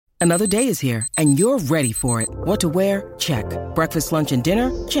Another day is here, and you're ready for it. What to wear? Check. Breakfast, lunch, and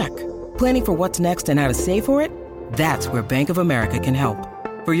dinner? Check. Planning for what's next and how to save for it? That's where Bank of America can help.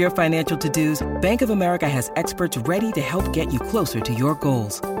 For your financial to-dos, Bank of America has experts ready to help get you closer to your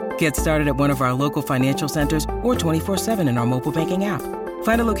goals. Get started at one of our local financial centers or 24/7 in our mobile banking app.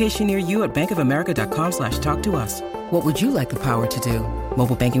 Find a location near you at bankofamerica.com/talktous. What would you like the power to do?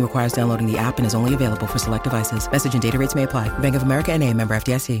 Mobile banking requires downloading the app and is only available for select devices. Message and data rates may apply. Bank of America N.A., member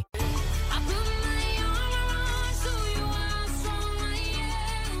FDIC.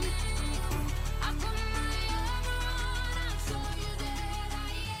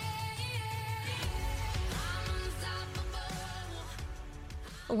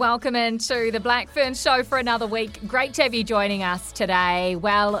 Welcome into the Black Ferns show for another week. Great to have you joining us today.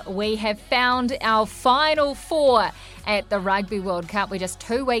 Well, we have found our final four at the Rugby World Cup. We're just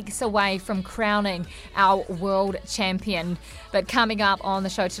 2 weeks away from crowning our world champion. But coming up on the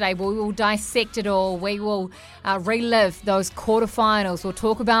show today, we will dissect it all. We will relive those quarterfinals. We'll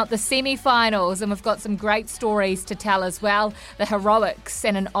talk about the semi-finals, and we've got some great stories to tell as well. The heroics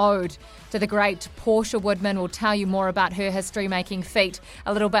and an ode to the great Portia Woodman. We'll tell you more about her history-making feat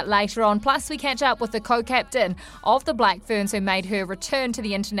a little bit later on. Plus, we catch up with the co-captain of the Black Ferns who made her return to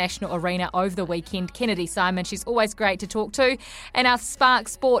the international arena over the weekend, Kennedy Simon. She's always great to talk to. And our Spark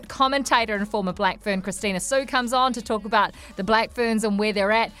Sport commentator and former Black Fern, Christina Sue, comes on to talk about the Black Ferns and where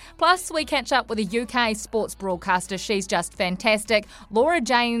they're at. Plus, we catch up with a UK sports broadcaster. She's just fantastic, Laura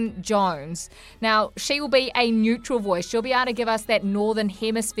Jane Jones. Now, she will be a neutral voice. She'll be able to give us that Northern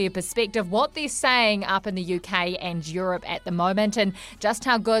Hemisphere perspective, what they're saying up in the UK and Europe at the moment, and just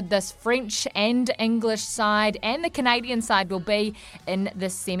how good this French and English side and the Canadian side will be in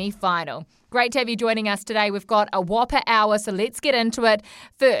the semi-final. Great to have you joining us today. We've got a whopper hour, so let's get into it.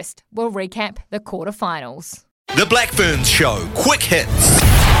 First, we'll recap the quarterfinals. The Black Ferns Show, quick hits.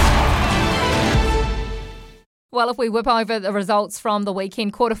 Well, if we whip over the results from the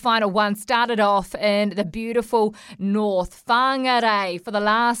weekend, quarterfinal one started off in the beautiful North. Whangarei, for the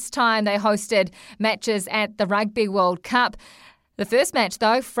last time they hosted matches at the Rugby World Cup. The first match,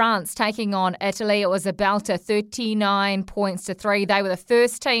 though, France taking on Italy. It was a belter, 39 points to 3. They were the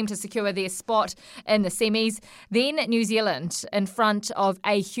first team to secure their spot in the semis. Then New Zealand in front of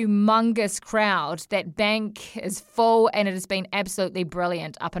a humongous crowd. That bank is full and it has been absolutely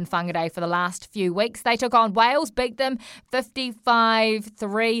brilliant up in Whangarei for the last few weeks. They took on Wales, beat them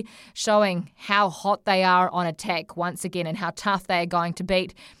 55-3, showing how hot they are on attack once again and how tough they are going to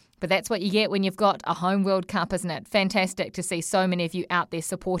beat. But that's what you get when you've got a home World Cup, isn't it? Fantastic to see so many of you out there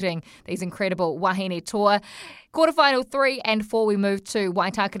supporting these incredible Wahine tour. Quarterfinal 3 and 4, we moved to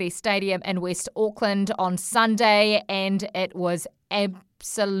Waitakere Stadium in West Auckland on Sunday, and it was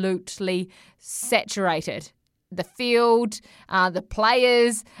absolutely saturated. The field, the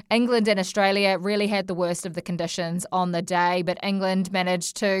players, England and Australia really had the worst of the conditions on the day, but England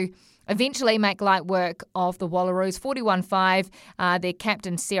managed to eventually make light work of the Wallaroos, 41-5. Their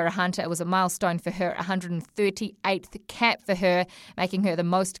captain, Sarah Hunter, it was a milestone for her, 138th cap for her, making her the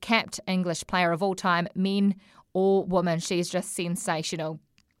most capped English player of all time, men or women. She's just sensational.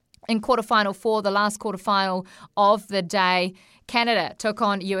 In quarterfinal 4, the last quarterfinal of the day, Canada took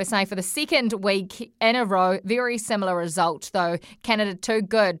on USA for the second week in a row. Very similar result, though. Canada too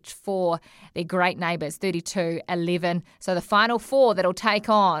good for their great neighbours, 32-11. So the final 4 that'll take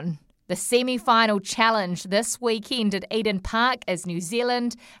on the semi-final challenge this weekend at Eden Park is New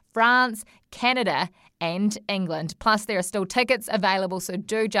Zealand, France, Canada and England. Plus, there are still tickets available, so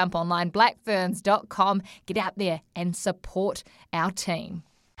do jump online, blackferns.com. Get out there and support our team.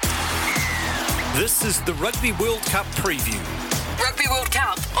 This is the Rugby World Cup preview. Rugby World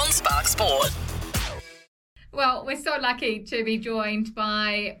Cup on Spark Sport. Well, we're so lucky to be joined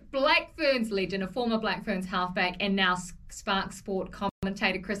by Black Ferns legend, a former Black Ferns halfback and now Spark Sport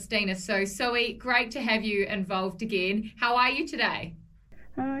commentator Christina. So, Zoe, great to have you involved again. How are you today?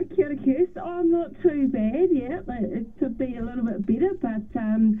 Kia ora, Kirst. I'm not too bad, yeah. It could be a little bit better, but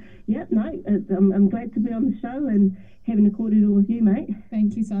I'm glad to be on the show and having a cordial with you, mate.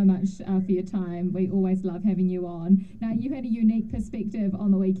 Thank you so much for your time. We always love having you on. Now, you had a unique perspective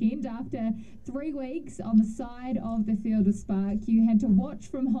on the weekend. After 3 weeks on the side of the field with Spark, you had to watch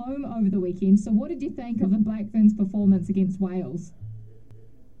from home over the weekend. So what did you think of the Black Ferns' performance against Wales?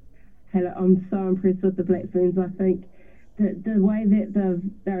 Hello, I'm so impressed with the Black Ferns. I think the way that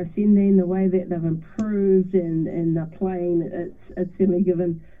they're ascending, the way that they've improved and they're playing, it's certainly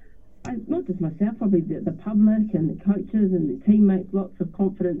given not just myself, probably the public and the coaches and the teammates lots of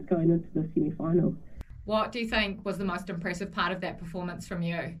confidence going into the semi-final. What do you think was the most impressive part of that performance from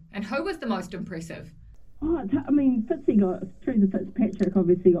you? And who was the most impressive? Teresa Fitzpatrick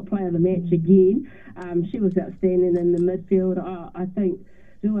obviously got player of the match again. She was outstanding in the midfield. I think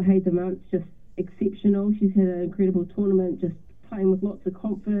Zua Haydemont's just exceptional. She's had an incredible tournament, just playing with lots of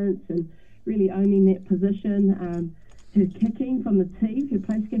confidence and really owning that position. Her kicking from the tee, her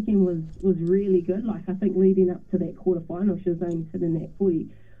place kicking was really good. Like, I think leading up to that quarter final, she was only sitting at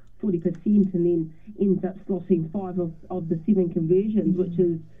 40% and then ends up slotting 5 of the 7 conversions,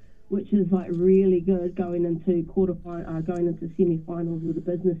 which is like really good going into semi-finals with a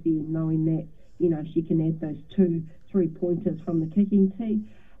business end, knowing that, you know, she can add those 2-3 pointers from the kicking tee.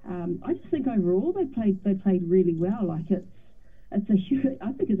 I just think overall they played really well. Like, I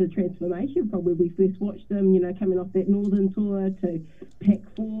think it's a transformation from when we first watched them, you know, coming off that Northern Tour to Pac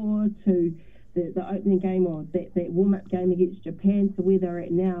 4 to the opening game or that warm-up game against Japan to where they're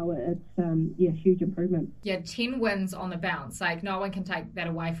at now. It's huge improvement. Yeah, 10 wins on the bounce. Like, no one can take that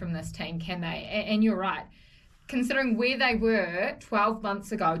away from this team, can they? And you're right. Considering where they were 12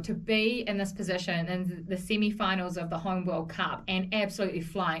 months ago, to be in this position in the semi-finals of the Home World Cup and absolutely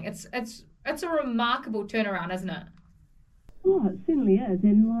flying, it's a remarkable turnaround, isn't it? Oh, it certainly is.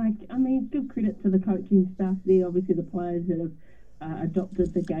 And give credit to the coaching staff there, obviously the players that have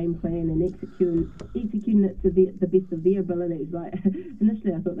adopted the game plan and executing it to the best of their abilities. Like,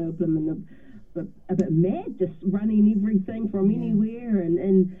 initially I thought they were blooming a bit mad, just running everything from anywhere,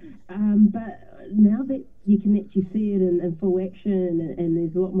 but now that you can actually see it in full action and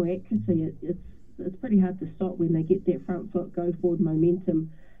there's a lot more accuracy, it's pretty hard to stop when they get that front foot go forward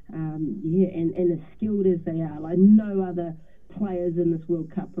momentum. And as skilled as they are, like no other players in this World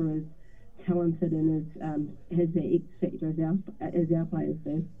Cup are as talented and has that X factor as our players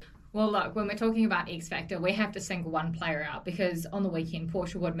do. Well, look, when we're talking about X Factor, we have to single one player out because on the weekend,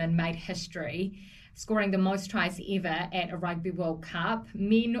 Portia Woodman made history, scoring the most tries ever at a Rugby World Cup,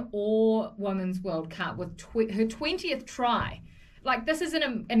 men or Women's World Cup, with her 20th try. Like, this is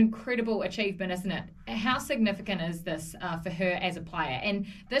an incredible achievement, isn't it? How significant is this for her as a player? And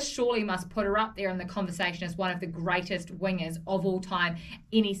this surely must put her up there in the conversation as one of the greatest wingers of all time,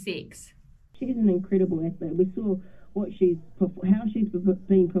 any sex. She's an incredible athlete. We saw how she's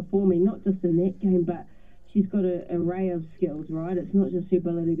been performing, not just in that game, but she's got an array of skills, right? It's not just her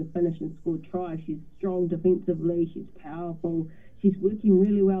ability to finish and score tries. She's strong defensively, she's powerful, she's working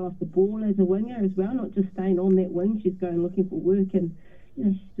really well off the ball as a winger as well, not just staying on that wing. She's going looking for work, and you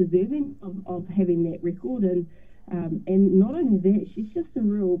know, she's deserving of having that record. And not only that, she's just a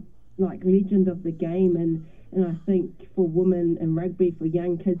real legend of the game. And I think for women in rugby, for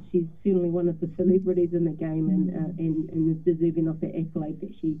young kids, she's certainly one of the celebrities in the game, and is deserving of the accolade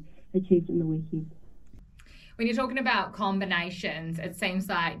that she achieved in the weekend. When you're talking about combinations, it seems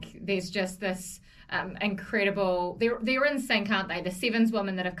like there's just this incredible... They're in sync, aren't they? The Sevens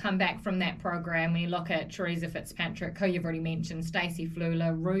women that have come back from that program. When you look at Teresa Fitzpatrick, who you've already mentioned, Stacey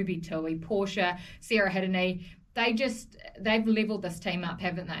Flula, Ruby Tui, Portia, Sarah Hiddeny, they've levelled this team up,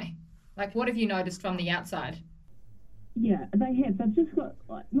 haven't they? Like, what have you noticed from the outside? Yeah, they have. They've just got,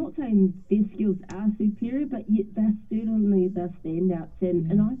 not saying their skills are superior, but yet they're certainly the standouts.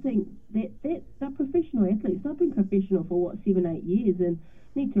 And I think that they're professional athletes. They've been professional for, 7-8 years. And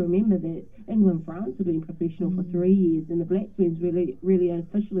need to remember that England, France have been professional for 3 years. And the Black Ferns really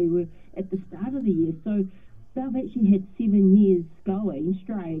officially were at the start of the year. So they've actually had 7 years going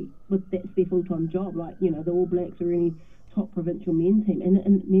straight with that's their full-time job. Like, you know, the All Blacks are any top provincial men's team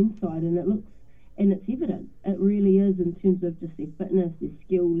and men's side, and it looks, and it's evident. It really is in terms of just their fitness, their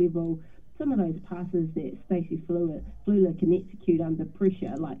skill level. Some of those passes that Stacey Flula can execute under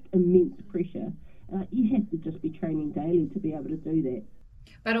pressure, like immense pressure, you have to just be training daily to be able to do that.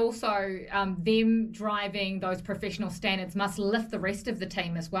 But also, them driving those professional standards must lift the rest of the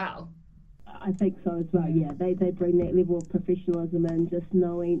team as well. I think so as well, yeah. They bring that level of professionalism in, just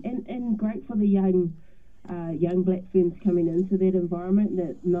knowing, and great for the young Black Ferns coming into that environment,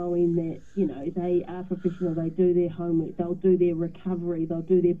 that knowing that, you know, they are professional, they do their homework, they'll do their recovery, they'll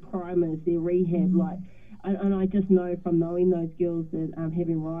do their primers, their rehab, and I just know from knowing those girls that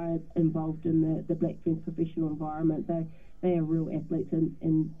having Raya involved in the Black Ferns professional environment, they are real athletes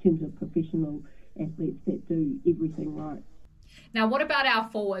in terms of professional athletes that do everything right. Now, what about our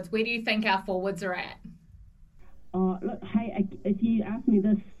forwards? Where do you think our forwards are at? Look, hey, if you asked me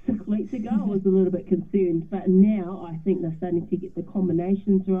this 6 weeks ago, I was a little bit concerned, but now I think they're starting to get the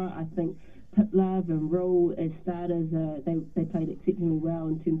combinations right. I think Pitlove and Rule as starters, they played exceptionally well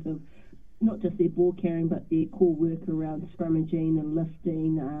in terms of not just their ball carrying, but their core work around scrummaging and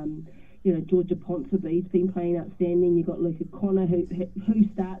lifting. Georgia Ponsonby's been playing outstanding. You've got Luca Connor, who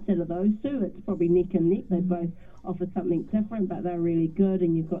starts out of those two. It's probably neck and neck. They both offer something different, but they're really good.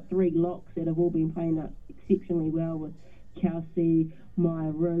 And you've got three locks that have all been playing up exceptionally well with Kelsey,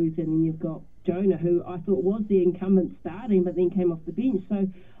 Maya Roos, and then you've got Jonah, who I thought was the incumbent starting, but then came off the bench. So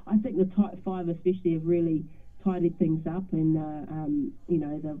I think the tight five especially have really tidied things up, and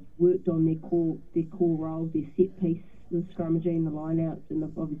they've worked on their core roles, their set piece, the scrummaging, the lineouts, and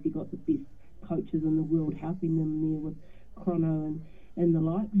they've obviously got the best coaches in the world helping them there with Chrono and the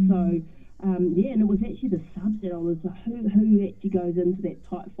like. So and it was actually the subs that I was who actually goes into that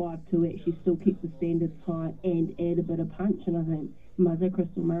tight five to actually still keep the standards high and add a bit of punch. And I think Mother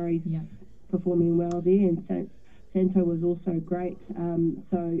Crystal Murray's performing well there, and Santo was also great.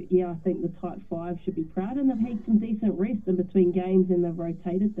 I think the tight five should be proud, and they've had some decent rest in between games and they've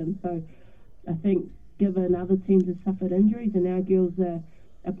rotated them. So I think given other teams have suffered injuries and our girls are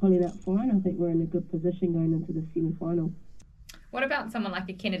pulling up fine, I think we're in a good position going into the semi-final. What about someone like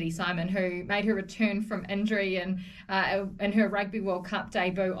a Kennedy Simon, who made her return from injury and in her Rugby World Cup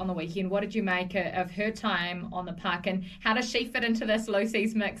debut on the weekend? What did you make of her time on the park, and how does she fit into this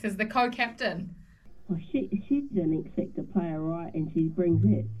Lucy's mix as the co-captain? Well, she's an X-Factor player, right? And she brings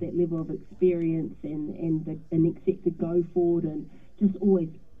that level of experience and an X-Factor go forward, and just always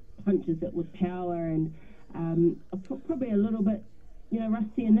punches it with power, and probably a little bit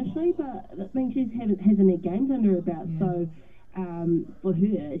rusty initially, but I think she hasn't had games under her belt. So for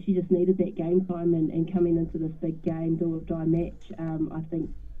her, she just needed that game time, and coming into this big game, do or die match, I think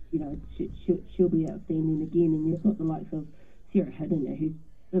she'll be outstanding again. And you've got the likes of Sarah Hiddiner, who's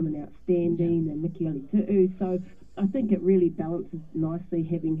been outstanding, and Mickey Alitu. So I think it really balances nicely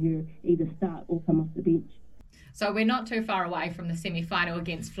having her either start or come off the bench. So we're not too far away from the semi-final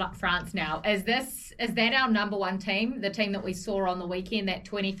against France now. Is that our number one team, the team that we saw on the weekend, that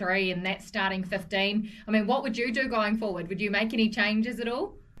 23 and that starting 15? I mean, what would you do going forward? Would you make any changes at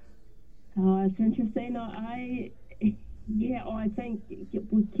all? Oh, it's interesting. I think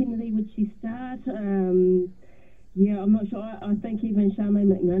with Kennedy, would she start? I'm not sure. I think even Charmaine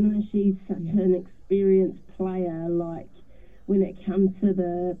McMahon, she's such an experienced player. Like when it comes to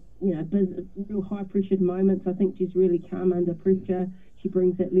the real high pressured moments, I think she's really calm under pressure. She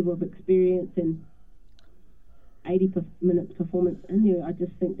brings that level of experience, and 80 minutes performance in there. I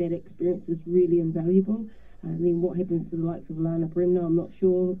just think that experience is really invaluable. Then what happens to the likes of Lana Bremner, I'm not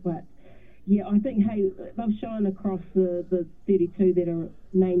sure, but I think they've shown across the 32 that are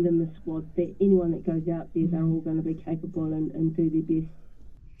named in the squad that anyone that goes out there, they're all going to be capable and do their best.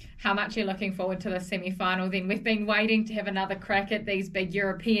 How much are you looking forward to the semi-final then? We've been waiting to have another crack at these big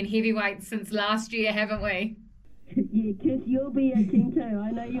European heavyweights since last year, haven't we? Yeah, Kiss, you'll be a king too. I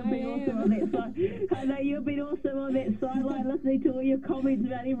know you'll be awesome on that side. I know you'll be awesome on that sideline, listening to all your comments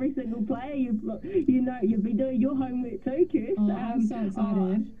about every single player. You'll be doing your homework too, Kiss. Oh, I'm so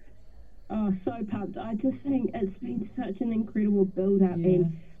excited. So pumped. I just think it's been such an incredible build-up,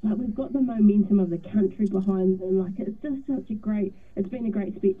 and we've got the momentum of the country behind them. It's just it's been a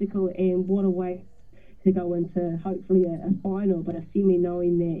great spectacle, and what a way to go into hopefully a final, but a semi,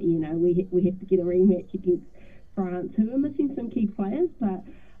 knowing that we have to get a rematch against France, who are missing some key players. But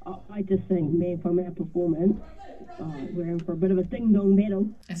I just think, man, from our performance, we're in for a bit of a ding-dong battle.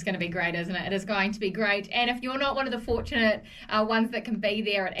 It's going to be great, isn't it? It is going to be great. And if you're not one of the fortunate ones that can be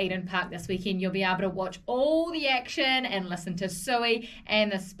there at Eden Park this weekend, you'll be able to watch all the action and listen to Sui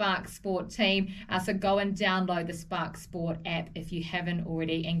and the Spark Sport team. So go and download the Spark Sport app if you haven't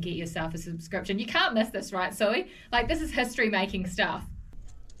already, and get yourself a subscription. You can't miss this, right, Sui? This is history-making stuff.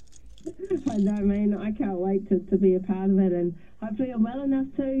 I know, man. I can't wait to be a part of it, and hopefully I'm well enough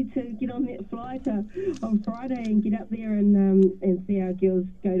to get on that flight on Friday and get up there and see our girls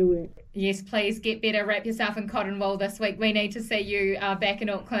go to work. Yes, please get better. Wrap yourself in cotton wool this week. We need to see you back in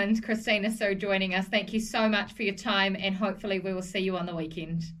Auckland. Christina Sue joining us. Thank you so much for your time, and hopefully we will see you on the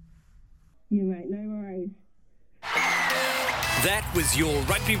weekend. Yeah, mate. No worries. That was your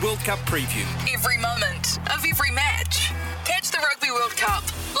Rugby World Cup preview. Every moment of every match. Catch the Rugby World Cup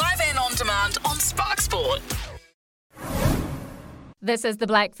live and on demand on Spark Sport. This is the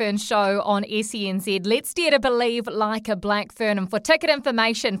Black Ferns show on SENZ. Let's dare to believe like a Black Fern. And for ticket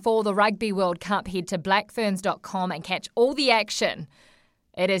information for the Rugby World Cup, head to blackferns.com and catch all the action.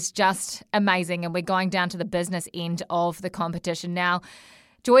 It is just amazing, and we're going down to the business end of the competition now.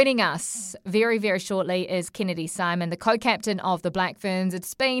 Joining us very, very shortly is Kennedy Simon, the co-captain of the Black Ferns.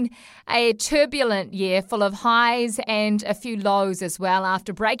 It's been a turbulent year full of highs and a few lows as well.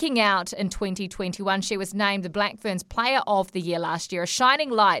 After breaking out in 2021, she was named the Black Ferns Player of the Year last year, a shining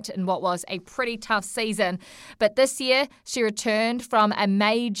light in what was a pretty tough season. But this year, she returned from a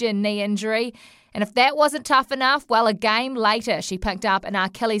major knee injury. And if that wasn't tough enough, well, a game later, she picked up an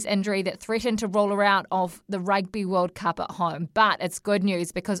Achilles injury that threatened to rule her out of the Rugby World Cup at home. But it's good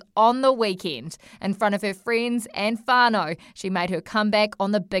news because on the weekend, in front of her friends and whānau, she made her comeback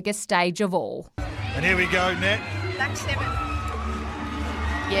on the biggest stage of all. And here we go, Nat. Back 7.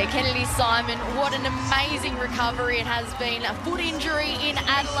 Yeah, Kennedy Simon, what an amazing recovery it has been. A foot injury in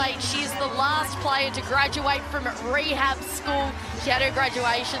Adelaide. She is the last player to graduate from rehab school. She had her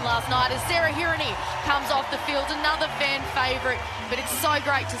graduation last night as Sarah Hirini comes off the field, another fan favourite. But it's so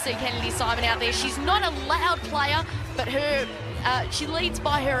great to see Kennedy Simon out there. She's not a loud player, but she leads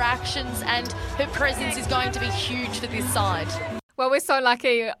by her actions, and her presence is going to be huge for this side. Well, we're so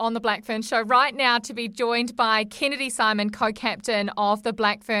lucky on the Black Ferns show right now to be joined by Kennedy Simon, co-captain of the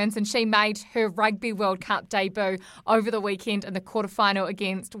Black Ferns, and she made her Rugby World Cup debut over the weekend in the quarterfinal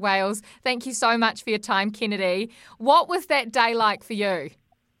against Wales. Thank you so much for your time, Kennedy. What was that day like for you?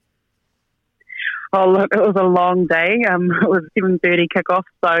 Oh, look, it was a long day. It was 7:30 kickoff,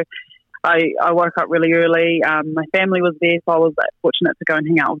 so I woke up really early. My family was there, so I was fortunate to go and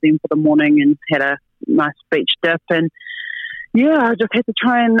hang out with them for the morning and had a nice beach dip. And yeah, I just had to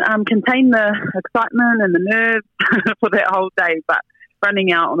try and contain the excitement and the nerves for that whole day. But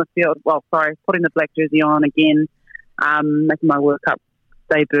running out on the field, putting the black jersey on again, making my World Cup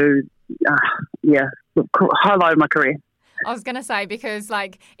debut, highlight of my career. I was going to say, because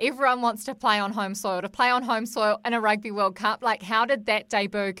everyone wants to play on home soil in a Rugby World Cup. How did that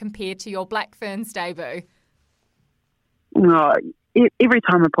debut compare to your Black Ferns debut? Oh, every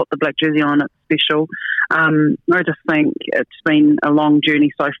time I put the black jersey on, it's special. I just think it's been a long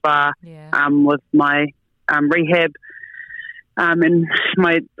journey so far with my rehab and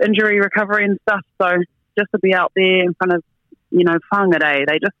my injury recovery and stuff. So just to be out there in front of, whangarei,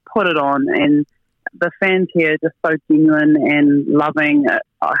 they just put it on, and the fans here are just so genuine and loving.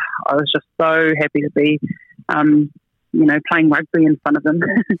 I was just so happy to be playing rugby in front of them.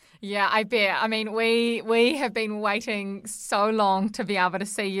 Yeah, I bet. I mean, we have been waiting so long to be able to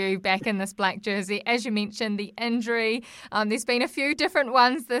see you back in this black jersey. As you mentioned, the injury, there's been a few different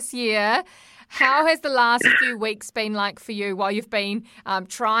ones this year. How has the last few weeks been like for you while you've been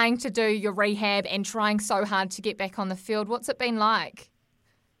trying to do your rehab and trying so hard to get back on the field? What's it been like?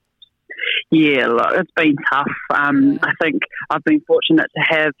 Yeah, look, it's been tough. I think I've been fortunate to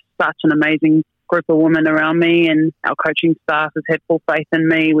have such an amazing group of women around me, and our coaching staff has had full faith in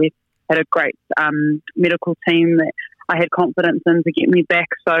me. We've had a great medical team that I had confidence in to get me back.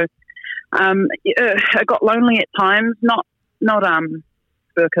 So I got lonely at times, not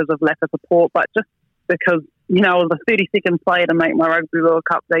because of lack of support, but just because, I was a 32nd player to make my Rugby World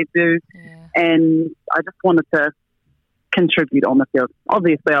Cup debut, and I just wanted to contribute on the field.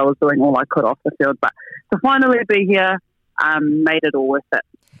 Obviously, I was doing all I could off the field, but to finally be here made it all worth it.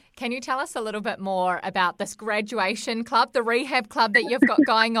 Can you tell us a little bit more about this graduation club, the rehab club that you've got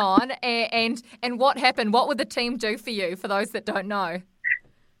going on, and what happened? What would the team do for you, for those that don't know?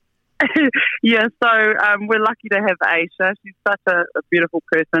 Yeah, so we're lucky to have Aisha. She's such a beautiful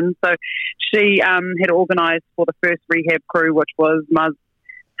person. So she had organised for the first rehab crew, which was Muz,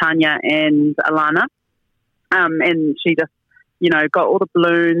 Tanya and Alana. And she just, got all the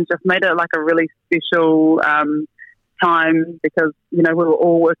balloons, just made it like a really special time because, we were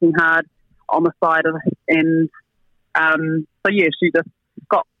all working hard on the side of it. And she just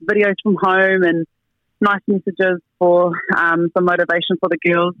got videos from home and nice messages for some motivation for the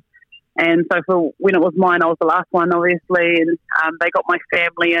girls. And so for when it was mine, I was the last one, obviously, and they got my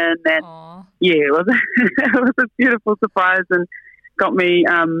family in, and it was it was a beautiful surprise, and got me,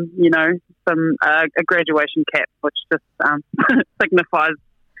 some a graduation cap, which just signifies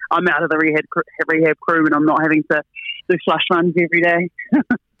I'm out of the rehab crew, and I'm not having to do flush runs every day.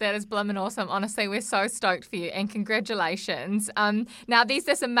 That is blimmin' awesome. Honestly, we're so stoked for you, and congratulations. Now, there's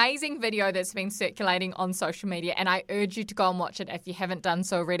this amazing video that's been circulating on social media, and I urge you to go and watch it if you haven't done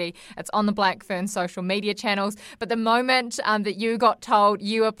so already. It's on the Black Ferns social media channels. But the moment that you got told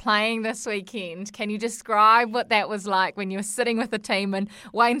you were playing this weekend, can you describe what that was like when you were sitting with the team and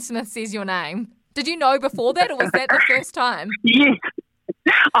Wayne Smith says your name? Did you know before that, or was that the first time? Yes.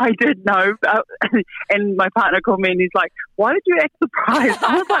 I did know, and my partner called me and he's like, "Why did you act surprised?"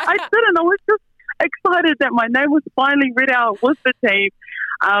 I was like, "I didn't. I was just excited that my name was finally read out with the team."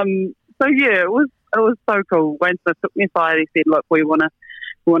 It was so cool. Wayne Smith took me aside. He said, "Look, we want to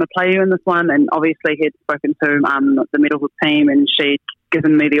we want to play you in this one. And obviously he'd spoken to the medical team, and she'd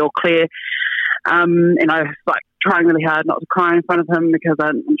given me the all clear. And I was like trying really hard not to cry in front of him because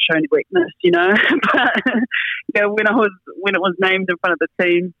I'm showing weakness, But yeah, when it was named in front of the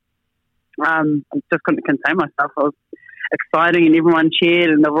team, I just couldn't contain myself. It was exciting, and everyone cheered,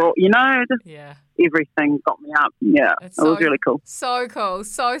 and the raw, everything got me up. Yeah, it was really cool. So cool.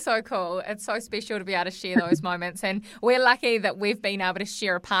 So cool. It's so special to be able to share those moments. And we're lucky that we've been able to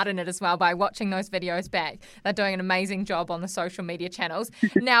share a part in it as well by watching those videos back. They're doing an amazing job on the social media channels.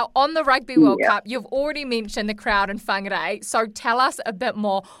 Now, on the Rugby World Cup, you've already mentioned the crowd in Whangarei. So tell us a bit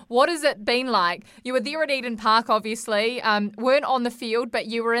more. What has it been like? You were there at Eden Park, obviously. Weren't on the field, but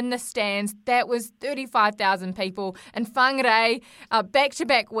you were in the stands. That was 35,000 people. In Whangarei,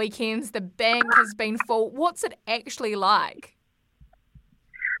 back-to-back weekends, the bank has been full. What's it actually like?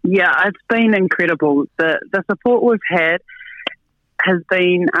 Yeah, it's been incredible. The support we've had has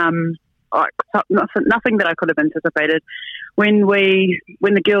been nothing that I could have anticipated. When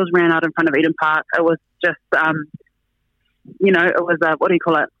the girls ran out in front of Eden Park, it was just it was what do you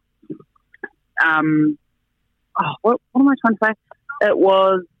call it? What am I trying to say? It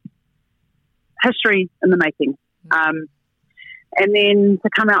was history in the making. And then to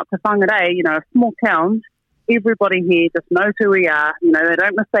come out to Whangarei, a small town, everybody here just knows who we are. They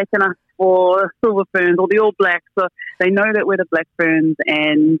don't mistake us for Silver Ferns or the All Blacks. So they know that we're the Black Ferns,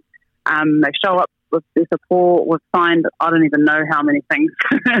 and they show up with their support. We've signed, I don't even know how many things.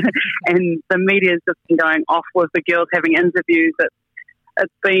 And the media's just been going off with the girls having interviews.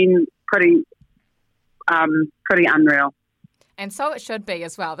 It's been pretty unreal. And so it should be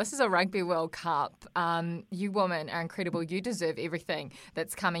as well. This is a Rugby World Cup. You women are incredible. You deserve everything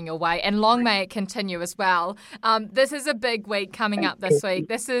that's coming your way. And long may it continue as well. This is a big week coming up this week.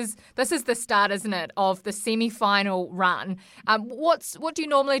 This is the start, isn't it, of the semi-final run. What do you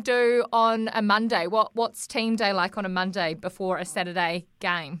normally do on a Monday? What's team day like on a Monday before a Saturday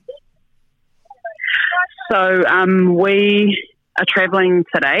game? So we are travelling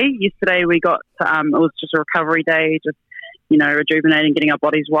today. Yesterday we got, it was just a recovery day, just rejuvenating, getting our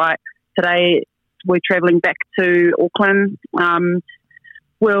bodies right. Today, we're travelling back to Auckland.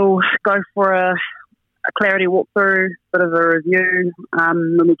 We'll go for a clarity walkthrough, bit of a review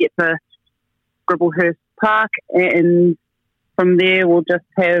when we get to Gribblehurst Park, and from there we'll just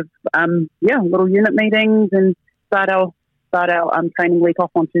have little unit meetings and start our training week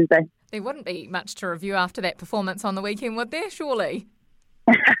off on Tuesday. There wouldn't be much to review after that performance on the weekend, would there? Surely.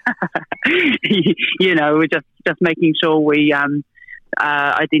 We're just making sure we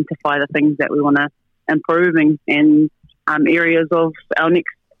identify the things that we want to improve and areas of our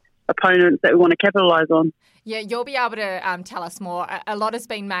next opponents that we want to capitalise on. Yeah, you'll be able to tell us more. A lot has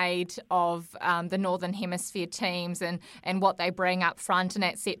been made of the Northern Hemisphere teams and what they bring up front and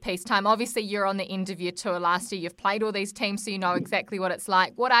at set-piece time. Obviously, you're on the end of your tour last year. You've played all these teams, so you know exactly what it's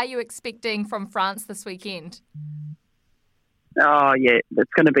like. What are you expecting from France this weekend? Oh yeah,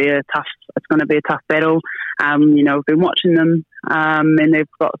 it's going to be a tough battle. We've been watching them, and they've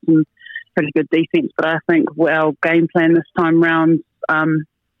got some pretty good defence. But I think our game plan this time round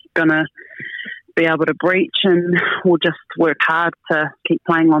going to be able to breach, and we'll just work hard to keep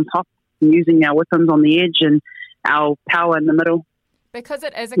playing on top and using our weapons on the edge and our power in the middle. Because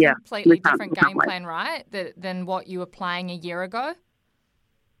it is a completely different game plan, right, than what you were playing a year ago?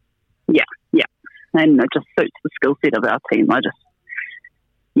 Yeah. And it just suits the skill set of our team. I'm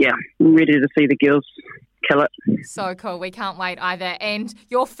ready to see the girls kill it. So cool. We can't wait either. And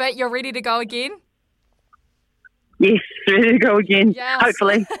you're fit, you're ready to go again? Yes, ready to go again, yes.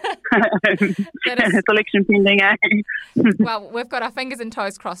 Hopefully. Selection pending, eh? Well, we've got our fingers and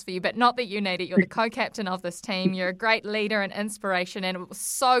toes crossed for you, but not that you need it. You're the co-captain of this team. You're a great leader and inspiration, and it was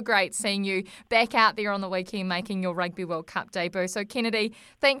so great seeing you back out there on the weekend making your Rugby World Cup debut. So, Kennedy,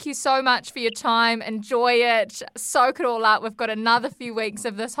 thank you so much for your time. Enjoy it. Soak it all up. We've got another few weeks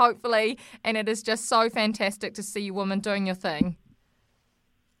of this, hopefully, and it is just so fantastic to see you women doing your thing.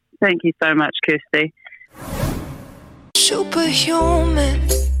 Thank you so much, Kirsty. Superhuman,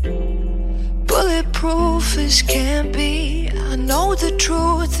 bulletproof as can be. I know the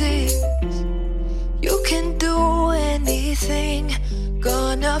truth is you can do anything.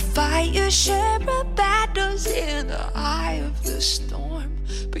 Gonna fight your share of battles in the eye of the storm,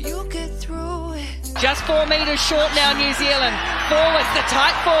 but you'll get through it. Just 4 metres short now, New Zealand. Forwards, the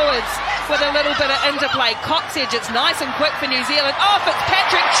tight forwards with a little bit of interplay. Cox edge, it's nice and quick for New Zealand. Oh,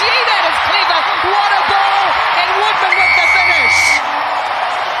 Fitzpatrick, gee, that is clever. What a ball! And Woodman with the finish.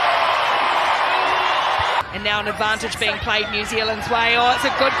 And now an advantage being played New Zealand's way. Oh, it's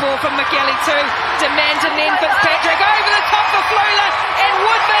a good ball from McGilly too. demand, and then Fitzpatrick over the top for Flula, and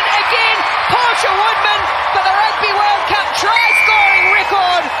Woodman again, Portia Woodman for the Rugby World Cup try-scoring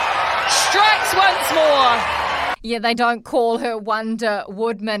record, strikes once more. Yeah, they don't call her Wonder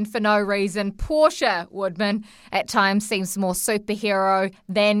Woodman for no reason. Portia Woodman at times seems more superhero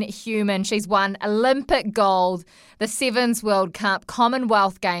than human. She's won Olympic gold, the Sevens World Cup,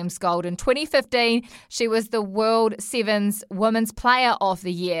 Commonwealth Games gold. In 2015, she was the World Sevens Women's Player of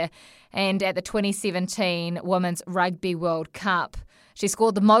the Year, and at the 2017 Women's Rugby World Cup. She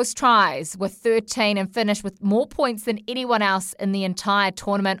scored the most tries with 13 and finished with more points than anyone else in the entire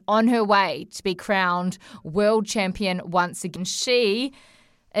tournament, on her way to be crowned world champion once again. She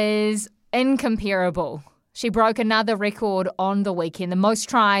is incomparable. She broke another record on the weekend, the most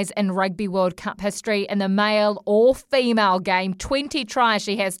tries in Rugby World Cup history in the male or female game. 20 tries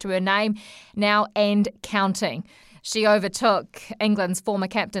she has to her name now and counting. She overtook England's former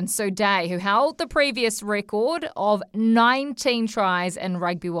captain Sue Day, who held the previous record of 19 tries in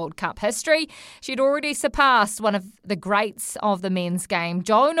Rugby World Cup history. She'd already surpassed one of the greats of the men's game,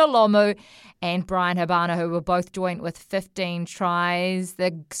 Jonah Lomu and Brian Habana, who were both joint with 15 tries.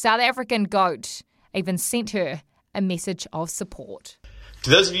 The South African GOAT even sent her a message of support.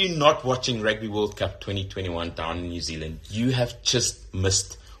 To those of you not watching Rugby World Cup 2021 down in New Zealand, you have just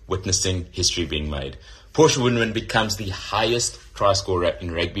missed witnessing history being made. Portia Woodman becomes the highest try scorer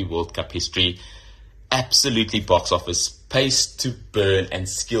in Rugby World Cup history. Absolutely box office, pace to burn and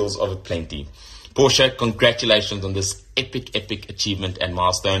skills of aplenty. Portia, congratulations on this epic achievement and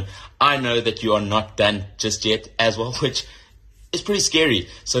milestone. I know that you are not done just yet as well, which is pretty scary.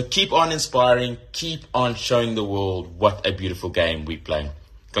 So keep on inspiring, keep on showing the world what a beautiful game we play.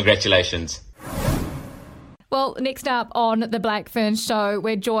 Congratulations. Well, next up on the Black Ferns show,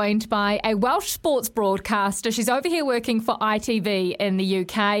 we're joined by a Welsh sports broadcaster. She's over here working for ITV in the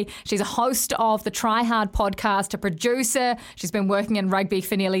UK. She's a host of the Try Hard podcast, a producer. She's been working in rugby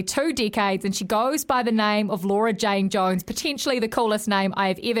for nearly 2 decades, and she goes by the name of Laura Jane Jones, potentially the coolest name I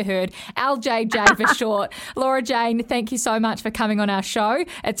have ever heard, LJJ for short. Laura Jane, thank you so much for coming on our show.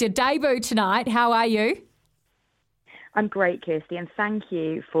 It's your debut tonight. How are you? I'm great, Kirsty, and thank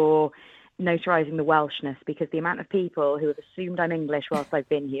you for notarising the Welshness, because the amount of people who have assumed I'm English whilst I've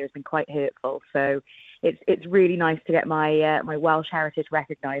been here has been quite hurtful. So it's really nice to get my my Welsh heritage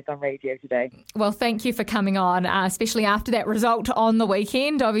recognised on radio today. Well, thank you for coming on, especially after that result on the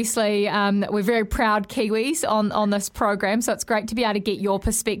weekend. Obviously, we're very proud Kiwis on this program, so it's great to be able to get your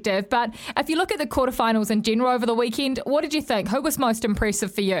perspective. But if you look at the quarterfinals in general over the weekend, what did you think? Who was most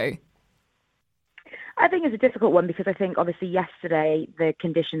impressive for you? I think it's a difficult one, because I think obviously yesterday the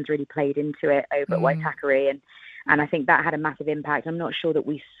conditions really played into it over at Waitakere, and I think that had a massive impact. I'm not sure that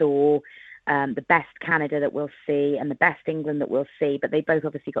we saw the best Canada that we'll see and the best England that we'll see, but they both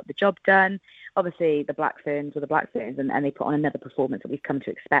obviously got the job done. Obviously the Black Ferns were the Black Ferns, and they put on another performance that we've come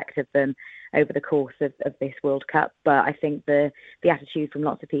to expect of them over the course of this World Cup. But I think the attitude from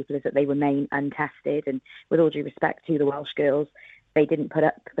lots of people is that they remain untested, and with all due respect to the Welsh girls, they didn't put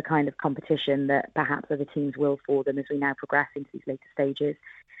up the kind of competition that perhaps other teams will for them as we now progress into these later stages.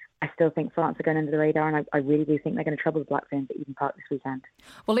 I still think France are going under the radar, and I really do think they're going to trouble the Black Ferns at Eden Park this weekend.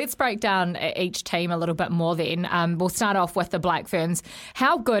 Well, let's break down each team a little bit more then. We'll start off with the Black Ferns.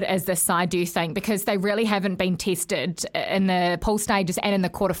 How good is this side, do you think? Because they really haven't been tested in the pool stages and in the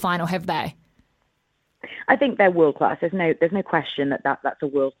quarterfinal, have they? I think they're world class. There's no question that's a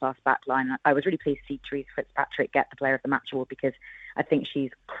world class backline. I was really pleased to see Therese Fitzpatrick get the Player of the Match award, because I think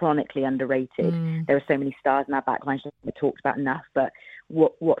she's chronically underrated. There are so many stars in that backline. She's not talked about enough, but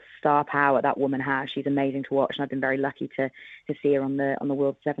what star power that woman has. She's amazing to watch, and I've been very lucky to see her on the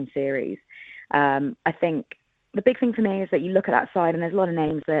World Seven Series. I think the big thing for me is that you look at that side, and there's a lot of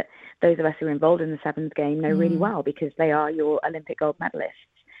names that those of us who are involved in the Sevens game know really well, because they are your Olympic gold medalists.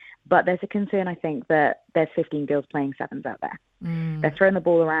 But there's a concern, I think, that there's 15 girls playing sevens out there. They're throwing the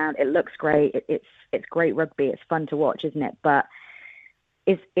ball around. It looks great. It's great rugby. It's fun to watch, isn't it? But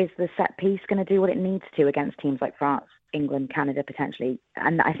is the set piece going to do what it needs to against teams like France, England, Canada, potentially?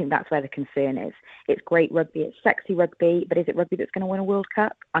 And I think that's where the concern is. It's great rugby. It's sexy rugby. But is it rugby that's going to win a World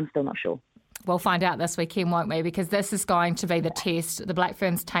Cup? I'm still not sure. We'll find out this weekend, won't we? Because this is going to be the test. The Black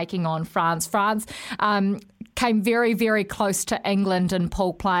Ferns taking on France. France came very, very close to England in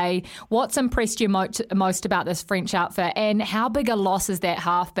pool play. What's impressed you most about this French outfit, and how big a loss is that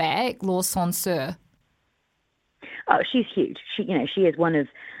halfback, Laure Sanseur? Oh, she's huge. She is one of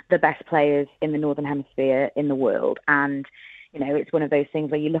the best players in the Northern Hemisphere in the world, and it's one of those things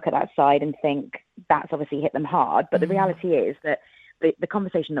where you look at that side and think that's obviously hit them hard. But the reality is that the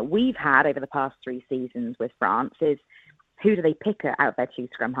conversation that we've had over the past 3 seasons with France is, who do they pick out of their two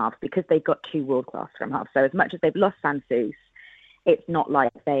scrum halves? Because they've got two world-class scrum halves. So as much as they've lost Sansus, it's not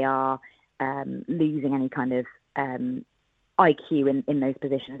like they are losing any kind of IQ in those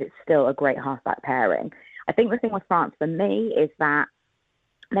positions. It's still a great halfback pairing. I think the thing with France for me is that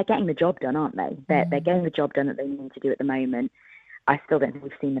they're getting the job done, aren't they? They're getting the job done that they need to do at the moment. I still don't think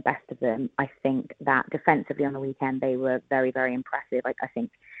we've seen the best of them. I think that defensively on the weekend, they were very, very impressive. I think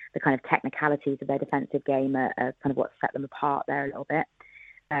the kind of technicalities of their defensive game are kind of what set them apart there a little bit.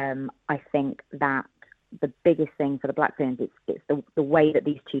 I think that the biggest thing for the Black Ferns, it's the way that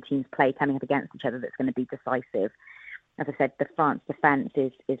these two teams play coming up against each other that's going to be decisive. As I said, the France defence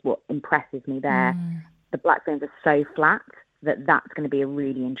is what impresses me there. The Black Ferns are so flat that's going to be a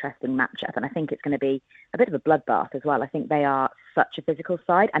really interesting matchup. And I think it's going to be a bit of a bloodbath as well. I think they are such a physical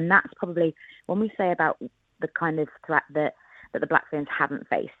side. And that's probably, when we say about the kind of threat that the Black Ferns haven't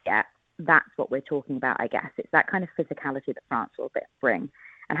faced yet, that's what we're talking about, I guess. It's that kind of physicality that France will bring.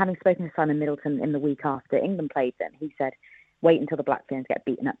 And having spoken to Simon Middleton in the week after England played them, he said, wait until the Black Ferns get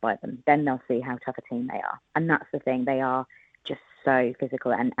beaten up by them. Then they'll see how tough a team they are. And that's the thing. They are just so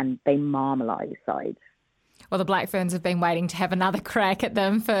physical and they marmalise sides. Well, the Black Ferns have been waiting to have another crack at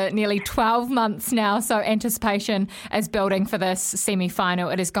them for nearly 12 months now, so anticipation is building for this semi-final.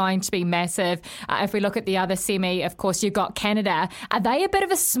 It is going to be massive. If we look at the other semi, of course, you've got Canada. Are they a bit of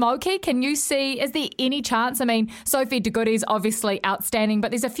a smoky? Can you see, is there any chance? I mean, Sophie de Goody's obviously outstanding,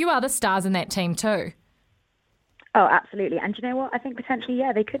 but there's a few other stars in that team too. Oh, absolutely. And you know what? I think potentially,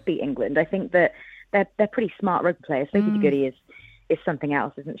 yeah, they could beat England. I think that they're pretty smart rugby players. Sophie de Goody is something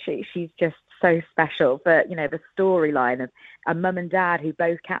else, isn't she? She's just so special. But, you know, the storyline of a mum and dad who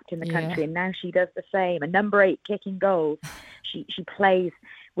both captain the country, and now she does the same. A number 8 kicking goals. She plays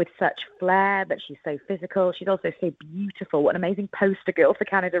with such flair, but she's so physical. She's also so beautiful. What an amazing poster girl for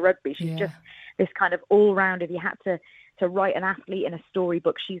Canada rugby. She's just this kind of all-round. If you had to write an athlete in a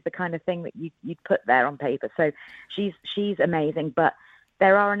storybook, she's the kind of thing that you'd put there on paper. So she's amazing. But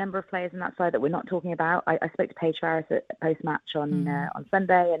there are a number of players on that side that we're not talking about. I spoke to Paige Farris at post-match on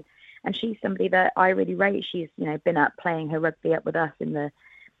Sunday, and she's somebody that I really rate. She's, you know, been up playing her rugby up with us in the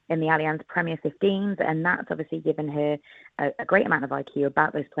Allianz Premier 15s, and that's obviously given her a great amount of IQ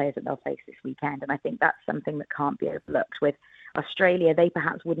about those players that they'll face this weekend. And I think that's something that can't be overlooked. With Australia, they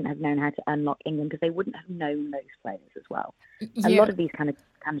perhaps wouldn't have known how to unlock England because they wouldn't have known those players as well. A lot of these kind of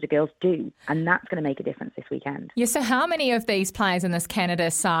Canada girls do, and that's going to make a difference this weekend. Yeah, so how many of these players in this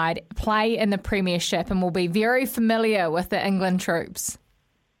Canada side play in the Premiership and will be very familiar with the England troops?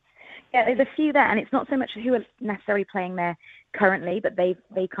 Yeah, there's a few there, and it's not so much who are necessarily playing there currently, but they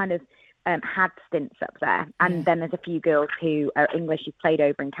kind of had stints up there. And then there's a few girls who are English who've played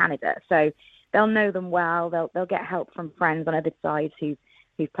over in Canada. So they'll know them well. They'll get help from friends on other sides who've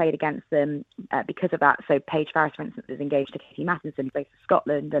played against them because of that. So Paige Farris, for instance, is engaged to Katie Matheson, who plays for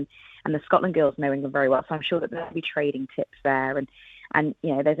Scotland, and the Scotland girls know England very well. So I'm sure that they'll be trading tips there. And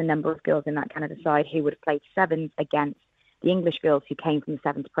you know, there's a number of girls in that Canada side who would have played sevens against the English girls who came from the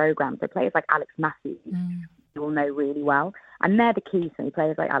sevens programme. So players like Alex Matthews, you will know really well. And they're the keys for me,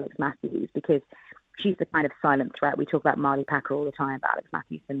 players like Alex Matthews, because she's the kind of silent threat. We talk about Marley Packer all the time, but Alex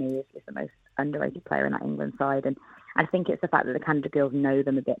Matthews for me is the most underrated player in that England side. And I think it's the fact that the Canada girls know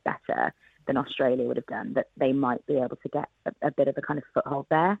them a bit better than Australia would have done, that they might be able to get a bit of a kind of foothold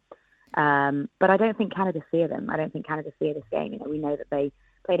there. But I don't think Canada fear them. I don't think Canada fear this game. You know, we know that they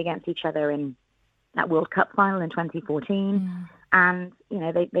played against each other in that World Cup final in 2014. And, you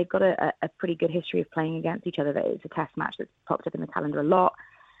know, they've got a pretty good history of playing against each other. It's a test match that's popped up in the calendar a lot.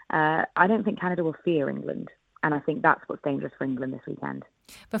 I don't think Canada will fear England. And I think that's what's dangerous for England this weekend.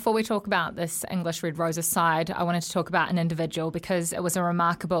 Before we talk about this English Red Roses side, I wanted to talk about an individual because it was a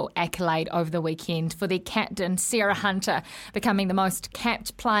remarkable accolade over the weekend for their captain, Sarah Hunter, becoming the most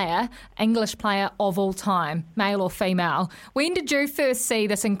capped player, English player of all time, male or female. When did you first see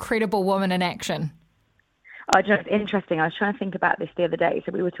this incredible woman in action? Oh, just interesting. I was trying to think about this the other day.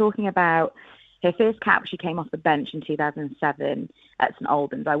 So we were talking about her first cap. She came off the bench in 2007 at St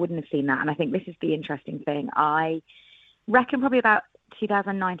Albans. I wouldn't have seen that. And I think this is the interesting thing. I reckon probably about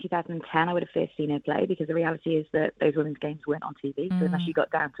 2009, 2010, I would have first seen her play, because the reality is that those women's games weren't on TV. So unless you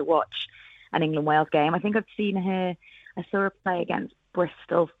got down to watch an England-Wales game, I think I've seen her, I saw her play against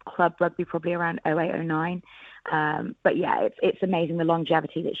Bristol Club Rugby probably around 08, 09. But yeah, it's amazing the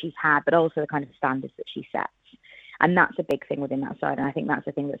longevity that she's had, but also the kind of standards that she sets. And that's a big thing within that side. And I think that's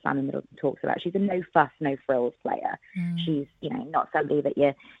the thing that Simon Middleton talks about. She's a no fuss, no frills player. She's, you know, not somebody that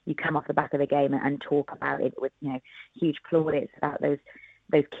you come off the back of the game and talk about it with, you know, huge plaudits about those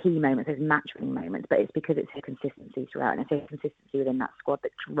key moments, those match-winning moments. But it's because it's her consistency throughout, and it's her consistency within that squad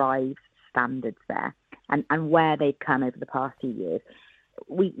that drives standards there. and where they've come over the past few years.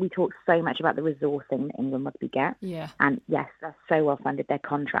 We talk so much about the resourcing that England Rugby get. Yeah. And yes, they're so well funded, they're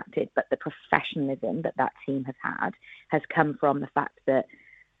contracted, but the professionalism that team has had has come from the fact that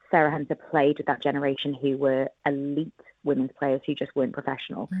Sarah Hunter played with that generation who were elite women's players who just weren't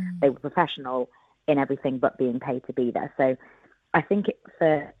professional. They were professional in everything but being paid to be there. So I think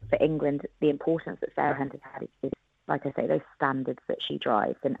for England, the importance that Sarah Hunter's had is, like I say, those standards that she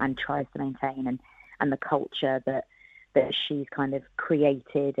drives and tries to maintain, and the culture that she's kind of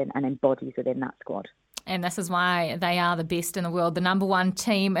created and embodies within that squad. And this is why they are the best in the world, the number one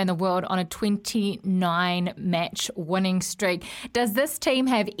team in the world on a 29-match winning streak. Does this team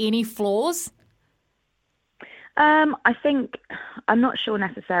have any flaws? I think, I'm not sure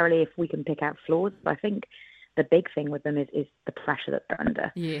necessarily if we can pick out flaws, but I think the big thing with them is the pressure that they're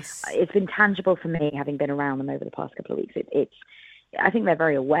under. Yes. It's been tangible for me, having been around them over the past couple of weeks. I think they're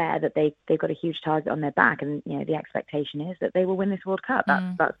very aware that they've got a huge target on their back, and the expectation is that they will win this World Cup.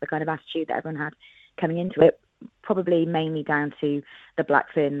 That's the kind of attitude that everyone had coming into it, probably mainly down to the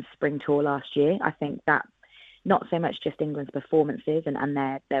Black Ferns spring tour last year. I think that not so much just England's performances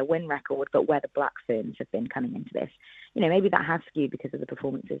and their win record, but where the Black Ferns have been coming into this. Maybe that has skewed because of the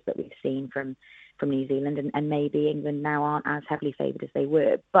performances that we've seen from New Zealand, and maybe England now aren't as heavily favoured as they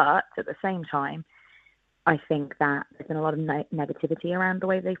were. But at the same time, I think that there's been a lot of negativity around the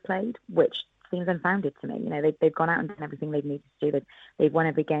way they've played, which seems unfounded to me. They've gone out and done everything they've needed to do. They've won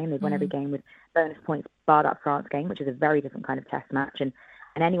every game. They've won every game with bonus points, bar that France game, which is a very different kind of test match. And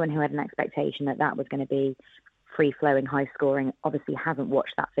anyone who had an expectation that was going to be free-flowing, high-scoring, obviously hasn't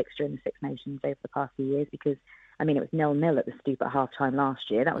watched that fixture in the Six Nations over the past few years, because, it was 0-0 at the Stoop at half-time last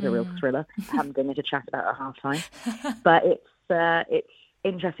year. That was a real thriller. I haven't dinner to chat about at half-time. But it's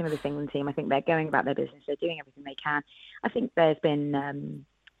interesting with this England team. I think they're going about their business. They're doing everything they can. I think there's been,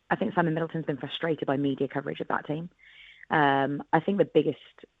 I think Simon Middleton's been frustrated by media coverage of that team. I think the biggest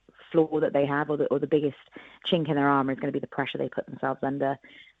flaw that they have, or the biggest chink in their armour, is going to be the pressure they put themselves under.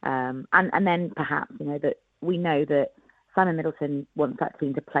 And then perhaps, that we know that Simon Middleton wants that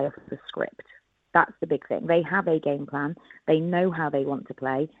team to play off of the script. That's the big thing. They have a game plan. They know how they want to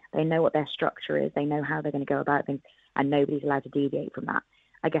play. They know what their structure is. They know how they're going to go about things, and nobody's allowed to deviate from that.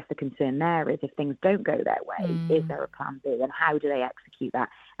 I guess the concern there is, if things don't go their way, is there a plan B, and how do they execute that?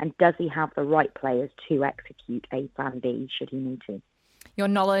 And does he have the right players to execute a plan B should he need to? Your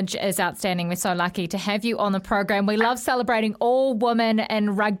knowledge is outstanding. We're so lucky to have you on the program. We love celebrating all women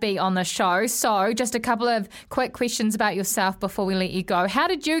in rugby on the show. So just a couple of quick questions about yourself before we let you go. How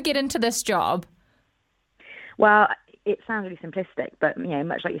did you get into this job? Well, it sounds really simplistic, but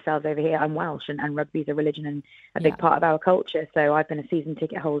much like yourselves over here, I'm Welsh, and rugby is a religion and a big part of our culture. So I've been a season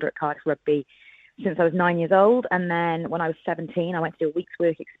ticket holder at Cardiff Rugby since I was 9 years old, and then when I was 17, I went to do a week's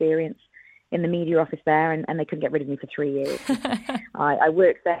work experience in the media office there, and they couldn't get rid of me for 3 years. I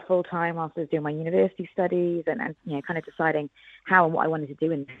worked there full time whilst I was doing my university studies, and kind of deciding how and what I wanted to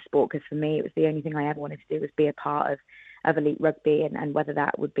do in this sport, because for me it was the only thing I ever wanted to do, was be a part of elite rugby, and whether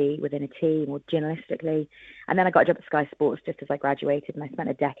that would be within a team or journalistically. And then I got a job at Sky Sports just as I graduated, and I spent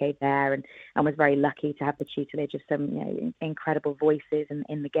a decade there, and was very lucky to have the tutelage of some incredible voices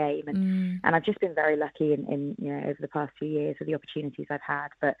in the game. And I've just been very lucky in over the past few years with the opportunities I've had.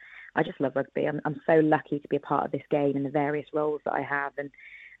 But I just love rugby. I'm so lucky to be a part of this game in the various roles that I have, and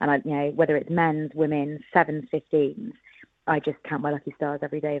I, whether it's men's, women's, 7s, 15s, I just count my lucky stars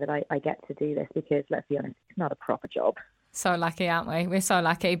every day that I get to do this, because, let's be honest, it's not a proper job. So lucky, aren't we? We're so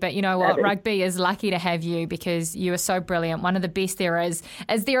lucky. But you know what? Rugby is lucky to have you, because you are so brilliant. One of the best there is.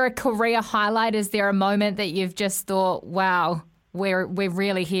 Is there a career highlight? Is there a moment that you've just thought, wow, we're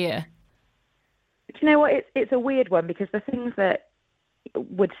really here? Do you know what? It's a weird one, because the things that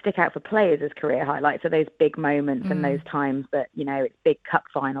would stick out for players as career highlights are those big moments and those times that, it's big cup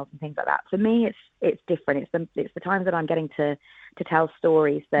finals and things like that. For me, it's different. It's the times that I'm getting to tell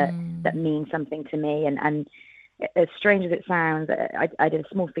stories that mean something to me. And as strange as it sounds, I did a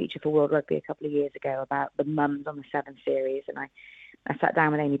small feature for World Rugby a couple of years ago about the mums on the 7 series, and I sat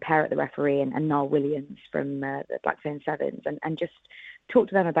down with Amy Perrott, the referee, and Noel Williams from the Black Ferns Sevens, and just talked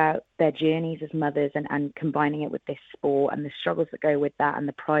to them about their journeys as mothers, and combining it with this sport and the struggles that go with that, and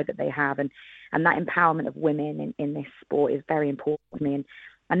the pride that they have, and that empowerment of women in this sport is very important to me,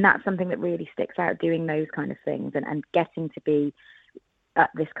 and that's something that really sticks out, doing those kind of things, and getting to be at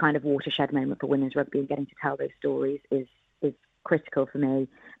this kind of watershed moment for women's rugby, and getting to tell those stories is critical for me,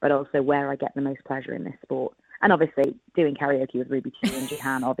 but also where I get the most pleasure in this sport. And obviously doing karaoke with Ruby too in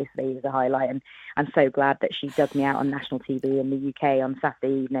Japan obviously is a highlight. And I'm so glad that she dug me out on national TV in the UK on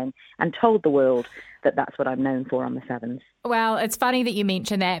Saturday evening and told the world that that's what I'm known for on the Sevens. Well, it's funny that you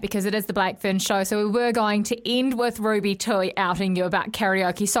mention that because it is the Black Ferns show. So we were going to end with Ruby Tui outing you about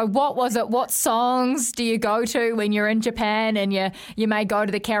karaoke. So what was it? What songs do you go to when you're in Japan and you may go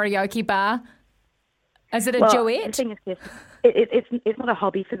to the karaoke bar? Is it a duet? The thing is this, it's not a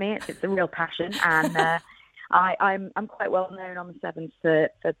hobby for me. It's a real passion. And I'm quite well known on the Sevens for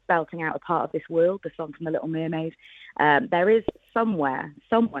belting out a part of this world, the song from The Little Mermaid. There is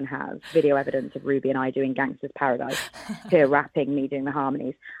someone has video evidence of Ruby and I doing Gangster's Paradise, her rapping, me doing the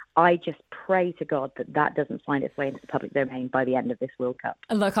harmonies. I just pray to God that doesn't find its way into the public domain by the end of this World Cup.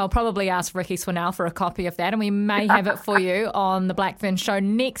 Look, I'll probably ask Ricky Swannell for a copy of that, and we may have it for you on the Black Ferns show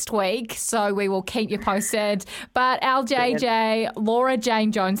next week, so we will keep you posted. But LJJ, Laura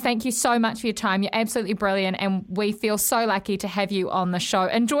Jane Jones, thank you so much for your time. You're absolutely brilliant, and we feel so lucky to have you on the show.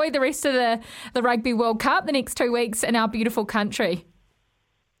 Enjoy the rest of the Rugby World Cup the next 2 weeks in our beautiful country.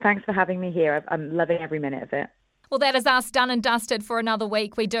 Thanks for having me here. I'm loving every minute of it. Well, that is us done and dusted for another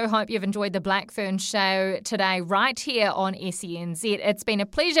week. We do hope you've enjoyed the Black Ferns show today right here on SENZ. It's been a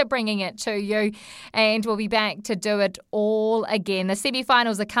pleasure bringing it to you, and we'll be back to do it all again. The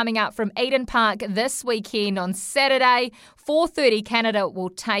semi-finals are coming up from Eden Park this weekend on Saturday. 4:30 Canada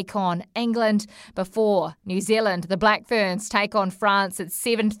will take on England before New Zealand. The Black Ferns take on France at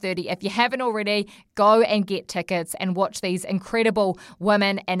 7:30. If you haven't already, go and get tickets and watch these incredible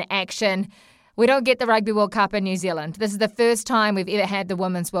women in action. We don't get the Rugby World Cup in New Zealand. This is the first time we've ever had the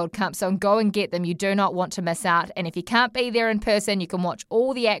Women's World Cup, so go and get them. You do not want to miss out. And if you can't be there in person, you can watch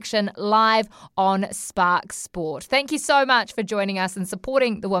all the action live on Spark Sport. Thank you so much for joining us and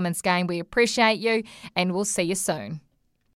supporting the women's game. We appreciate you, and we'll see you soon.